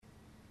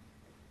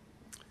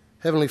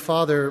Heavenly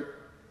Father,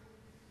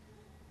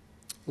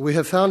 we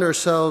have found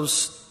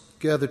ourselves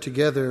gathered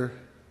together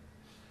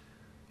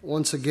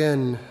once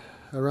again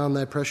around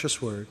thy precious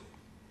word.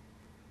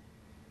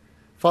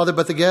 Father,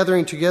 but the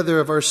gathering together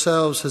of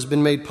ourselves has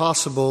been made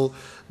possible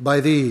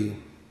by thee.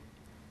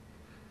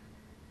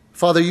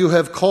 Father, you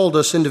have called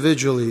us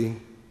individually.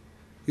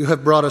 You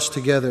have brought us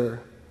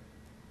together.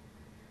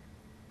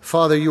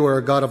 Father, you are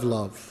a God of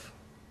love.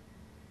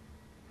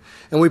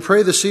 And we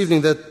pray this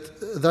evening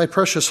that thy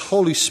precious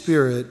Holy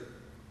Spirit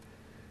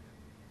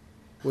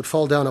would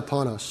fall down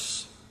upon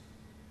us.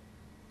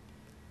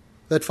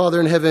 That, Father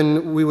in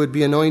heaven, we would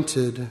be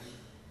anointed,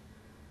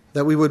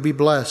 that we would be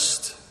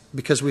blessed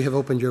because we have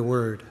opened your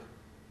word.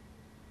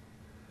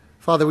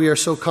 Father, we are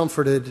so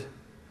comforted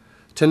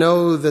to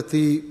know that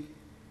the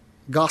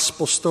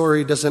gospel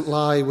story doesn't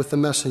lie with the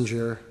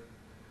messenger,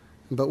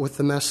 but with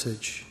the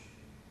message.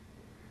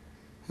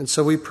 And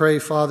so we pray,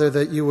 Father,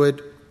 that you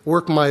would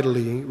work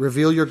mightily,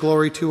 reveal your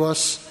glory to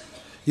us.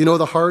 You know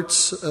the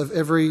hearts of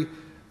every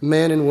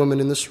man and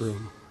woman in this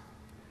room.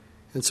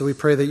 And so we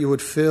pray that you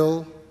would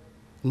fill,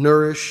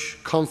 nourish,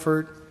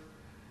 comfort,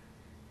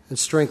 and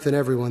strengthen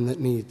everyone that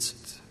needs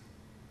it.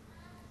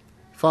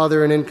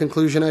 Father, and in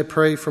conclusion, I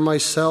pray for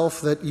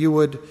myself that you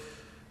would,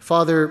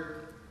 Father,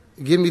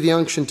 give me the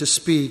unction to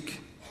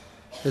speak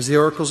as the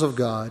oracles of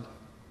God,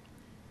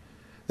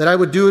 that I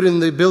would do it in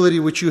the ability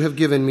which you have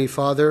given me,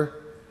 Father,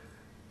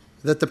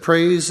 that the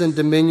praise and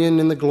dominion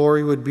and the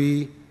glory would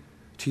be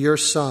to your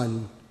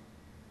Son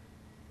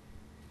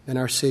and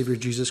our Savior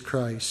Jesus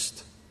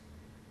Christ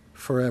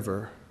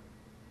forever.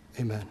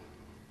 Amen.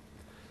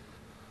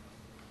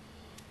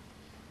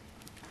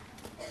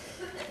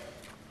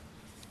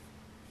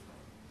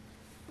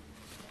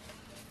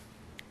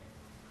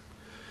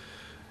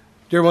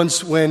 Dear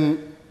ones,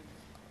 when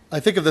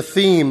I think of the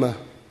theme,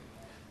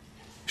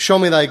 Show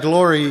Me Thy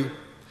Glory,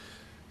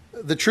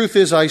 the truth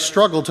is I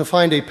struggle to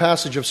find a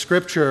passage of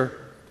Scripture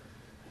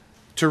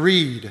to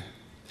read.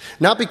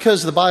 Not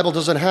because the Bible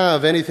doesn't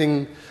have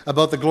anything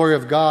about the glory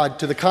of God.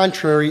 To the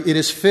contrary, it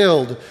is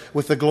filled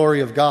with the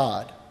glory of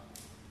God.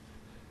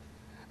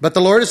 But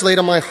the Lord has laid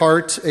on my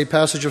heart a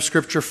passage of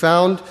Scripture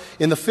found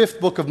in the 5th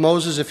book of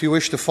Moses, if you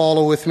wish to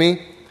follow with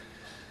me.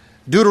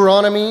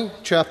 Deuteronomy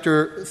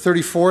chapter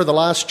 34, the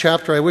last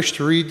chapter. I wish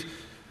to read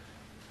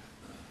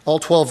all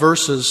 12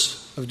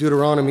 verses of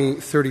Deuteronomy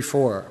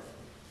 34.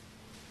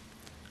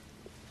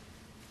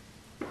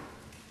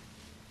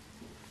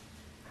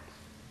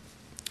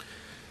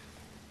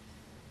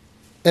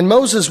 And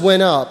Moses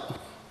went up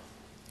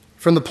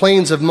from the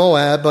plains of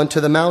Moab unto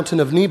the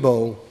mountain of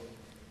Nebo,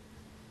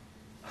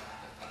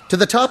 to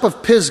the top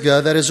of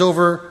Pisgah that is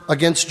over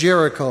against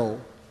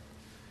Jericho.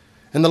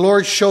 And the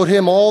Lord showed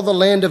him all the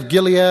land of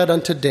Gilead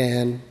unto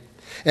Dan,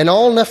 and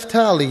all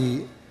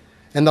Naphtali,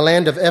 and the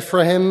land of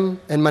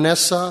Ephraim and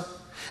Manasseh,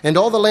 and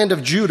all the land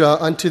of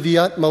Judah unto the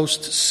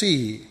utmost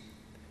sea,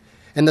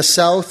 and the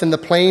south and the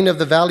plain of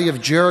the valley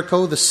of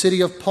Jericho, the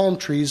city of palm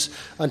trees,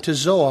 unto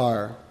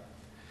Zoar.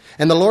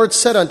 And the Lord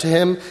said unto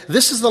him,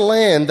 This is the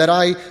land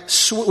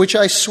which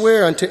I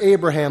swear unto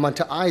Abraham,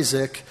 unto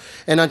Isaac,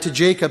 and unto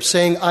Jacob,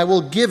 saying, I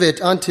will give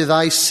it unto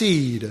thy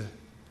seed.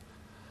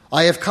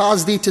 I have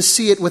caused thee to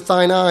see it with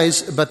thine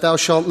eyes, but thou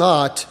shalt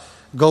not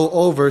go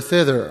over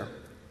thither.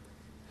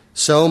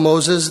 So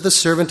Moses, the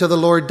servant of the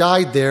Lord,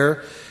 died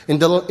there in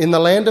the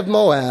land of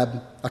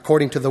Moab,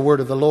 according to the word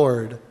of the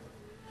Lord.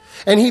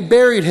 And he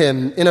buried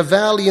him in a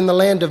valley in the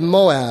land of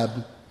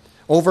Moab,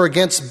 over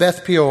against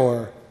Beth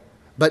Peor.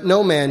 But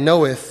no man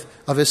knoweth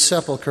of his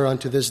sepulchre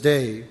unto this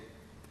day.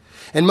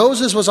 And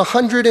Moses was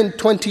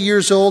 120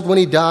 years old when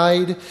he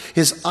died.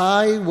 His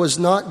eye was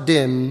not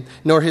dim,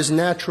 nor his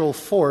natural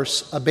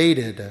force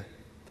abated.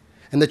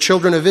 And the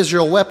children of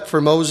Israel wept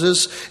for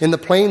Moses in the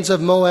plains of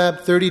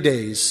Moab 30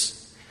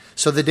 days.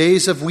 So the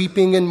days of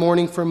weeping and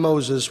mourning for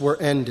Moses were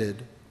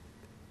ended.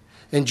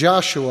 And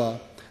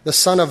Joshua, the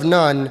son of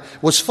Nun,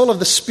 was full of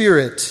the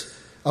spirit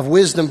of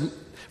wisdom,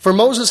 for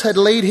Moses had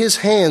laid his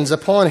hands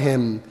upon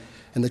him.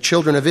 And the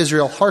children of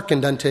Israel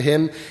hearkened unto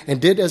him,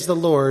 and did as the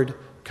Lord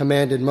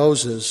commanded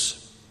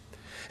Moses.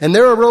 And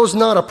there arose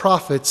not a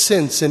prophet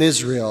since in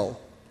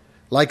Israel,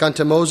 like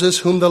unto Moses,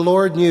 whom the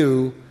Lord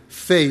knew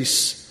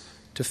face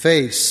to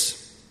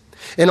face.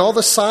 And all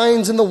the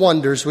signs and the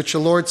wonders which the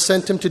Lord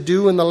sent him to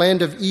do in the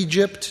land of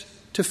Egypt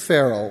to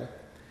Pharaoh,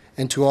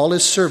 and to all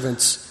his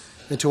servants,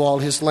 and to all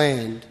his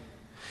land,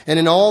 and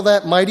in all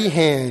that mighty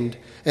hand,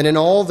 and in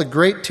all the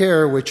great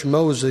terror which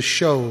Moses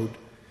showed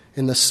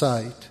in the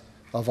sight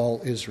of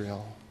all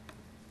Israel.